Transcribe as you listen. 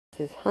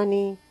is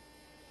Honey.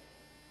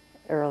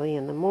 Early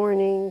in the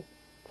morning,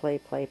 play,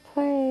 play,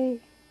 play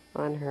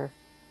on her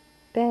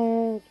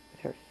bed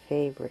with her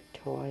favorite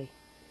toy.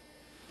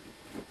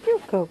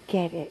 You go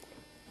get it.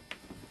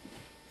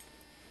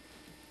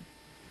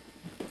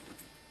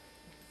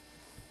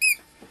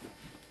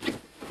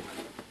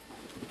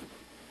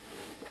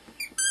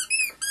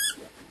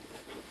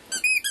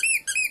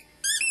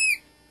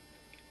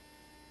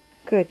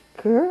 Good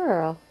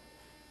girl.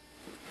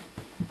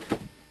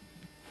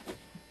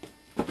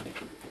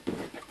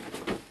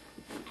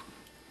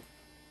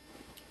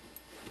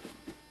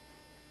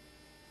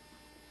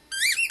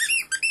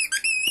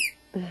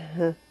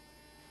 What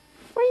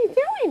are you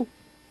doing?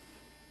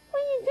 What are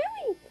you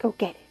doing? Go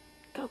get it.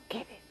 Go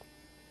get it.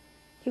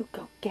 You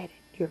go get it.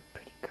 You're a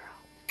pretty girl.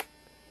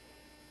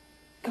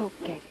 Go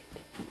get it.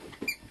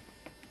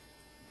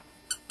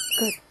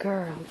 Good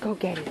girl. Go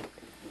get it.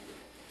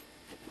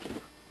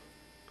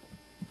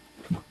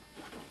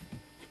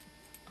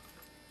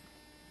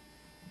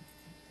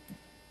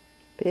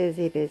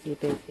 Busy, busy,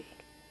 busy.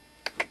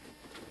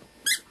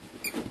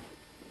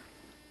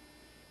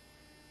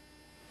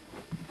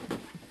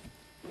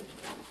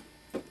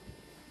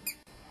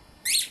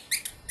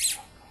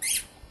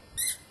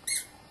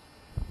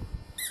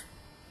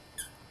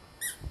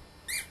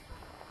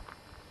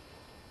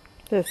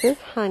 This is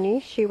Honey.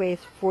 She weighs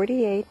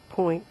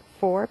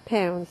 48.4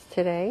 pounds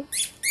today.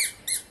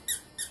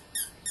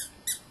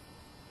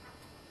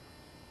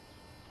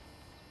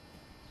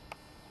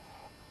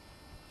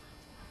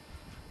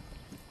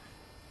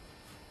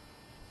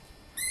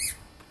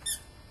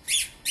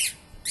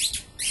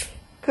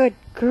 Good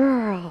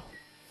girl.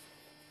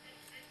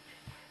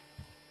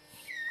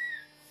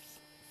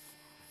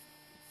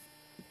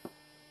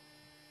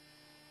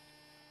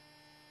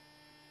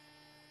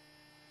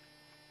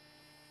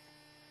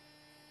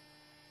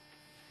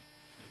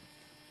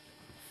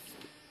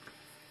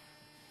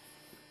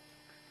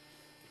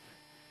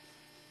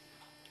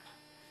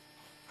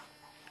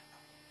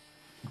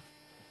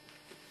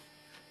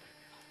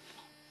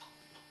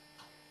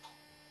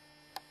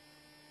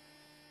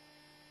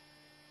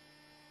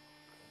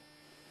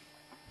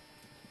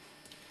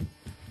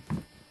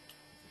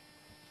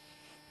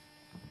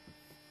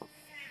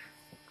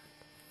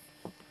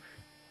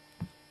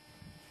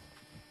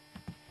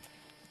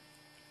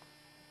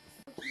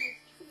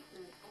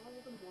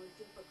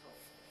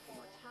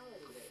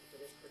 Mortality rate for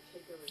this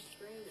particular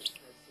strain of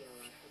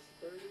Klebsiella is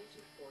 30 to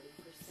 40%.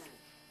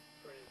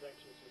 For an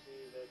infectious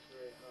disease, that's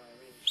very high. I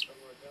mean, the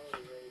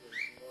mortality rate is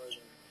more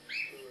than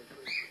 2 or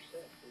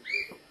 3%. It's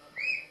really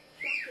high.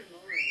 Dr.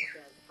 Moran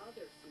says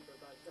other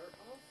superbugs are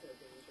also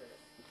dangerous.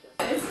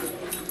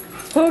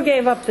 Who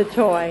gave up the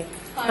toy?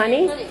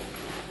 Honey?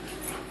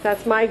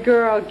 That's my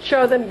girl.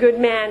 Show them good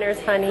manners,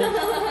 Honey.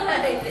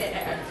 Right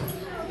there.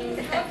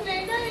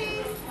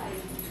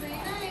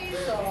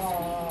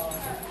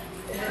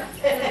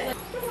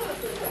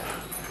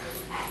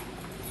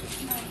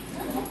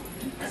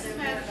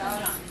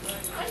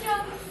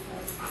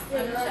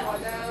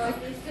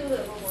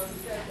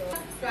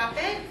 Drop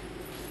it.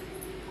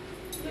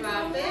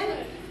 Drop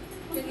it.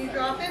 Can you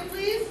drop it,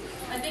 please?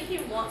 I think he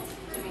wants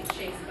to be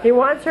chased. He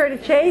wants her to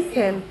chase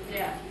him.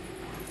 Yeah.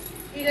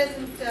 He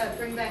doesn't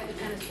bring back the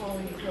tennis ball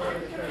when you throw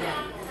it.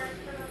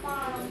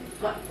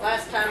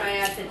 Last time I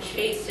had to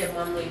chase him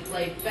when we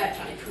played fetch,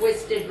 I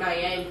twisted my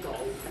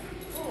ankle.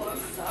 Oh, I'm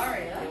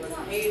sorry. That was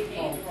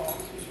Painful.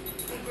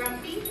 Hey,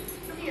 Grumpy,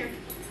 come here.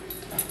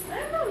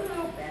 I'm a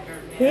little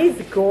better now.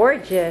 He's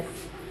gorgeous.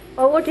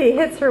 Oh, look, he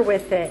hits her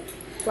with it.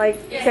 Like,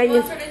 Yeah, can he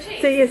you, wants her to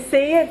chase. do you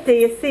see it? Do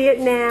you see it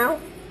now?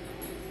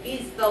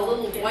 He's the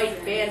little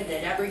white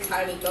bandit. Every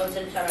time he goes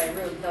into my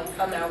room, he'll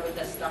come out with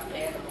a stuffed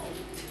animal.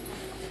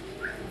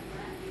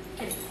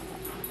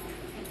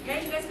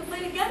 Okay, you guys can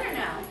play together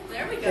now.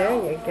 There we go.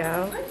 There you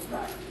go.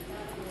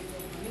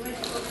 You went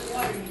to go to the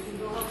water. You can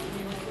go up and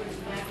you went towards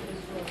the back of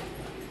this room.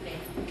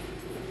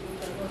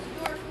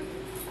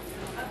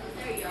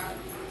 There you are.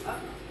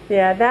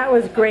 Yeah, that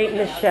was great,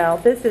 Michelle.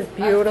 This is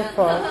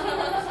beautiful.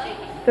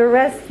 The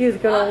rescue's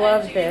going to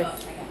love this.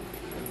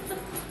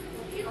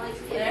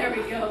 There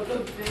we go.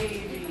 Good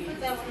baby. Put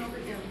that one over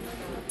here.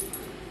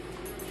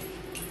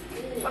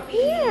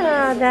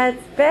 Yeah,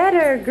 that's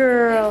better,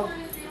 girl.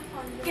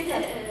 Get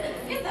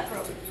that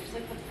rope. She's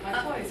like, my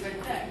toy's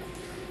right there.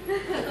 The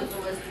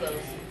door's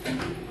closed.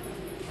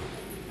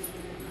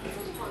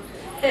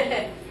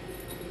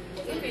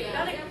 You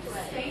gotta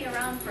stay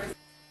around for.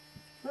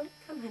 Well,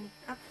 come, honey,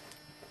 up.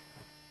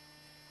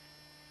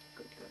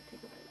 Good girl, take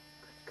a bite.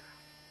 Good girl.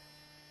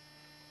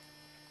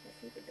 Let's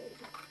see the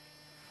baby.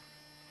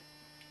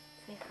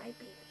 Say hi,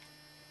 baby.